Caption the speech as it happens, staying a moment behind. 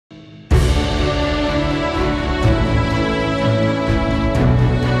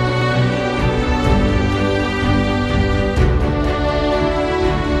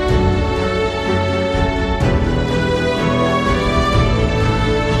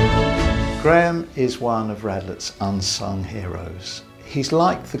Graham is one of Radlett's unsung heroes. He's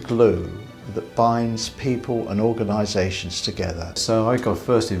like the glue that binds people and organisations together. So I got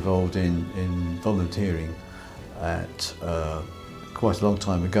first involved in volunteering at quite a long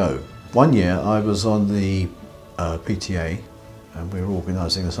time ago. One year I was on the PTA and we were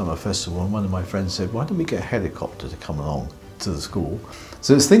organising a summer festival, and one of my friends said, why don't we get a helicopter to come along to the school?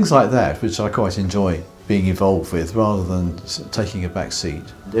 So it's things like that which I quite enjoy being involved with rather than taking a back seat.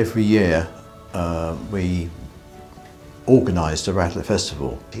 Every year we organised a Radlett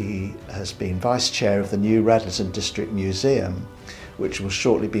Festival. He has been Vice Chair of the new Radlett District Museum, which will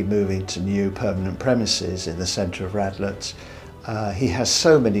shortly be moving to new permanent premises in the centre of Radlett. He has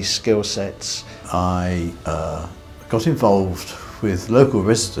so many skill sets. I got involved with local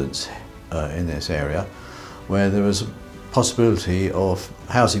residents in this area where there was a possibility of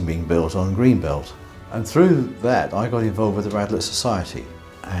housing being built on Greenbelt. And through that I got involved with the Radlett Society,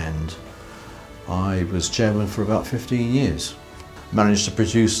 and I was chairman for about 15 years. Managed to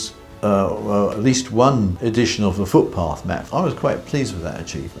produce well, at least one edition of the footpath map. I was quite pleased with that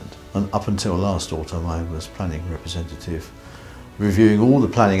achievement. And up until last autumn I was planning representative, reviewing all the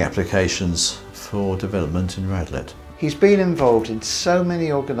planning applications for development in Radlett. He's been involved in so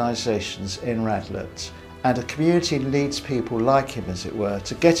many organisations in Radlett, and a community needs people like him, as it were,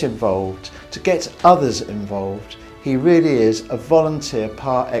 to get involved, to get others involved. He really is a volunteer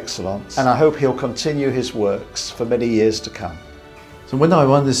par excellence, and I hope he'll continue his works for many years to come. So when I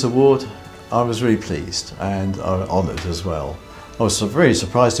won this award, I was really pleased and honoured as well. I was very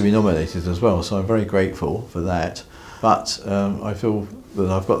surprised to be nominated as well, so I'm very grateful for that. But I feel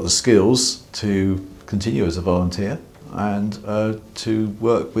that I've got the skills to continue as a volunteer and to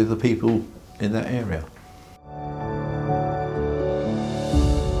work with the people in that area.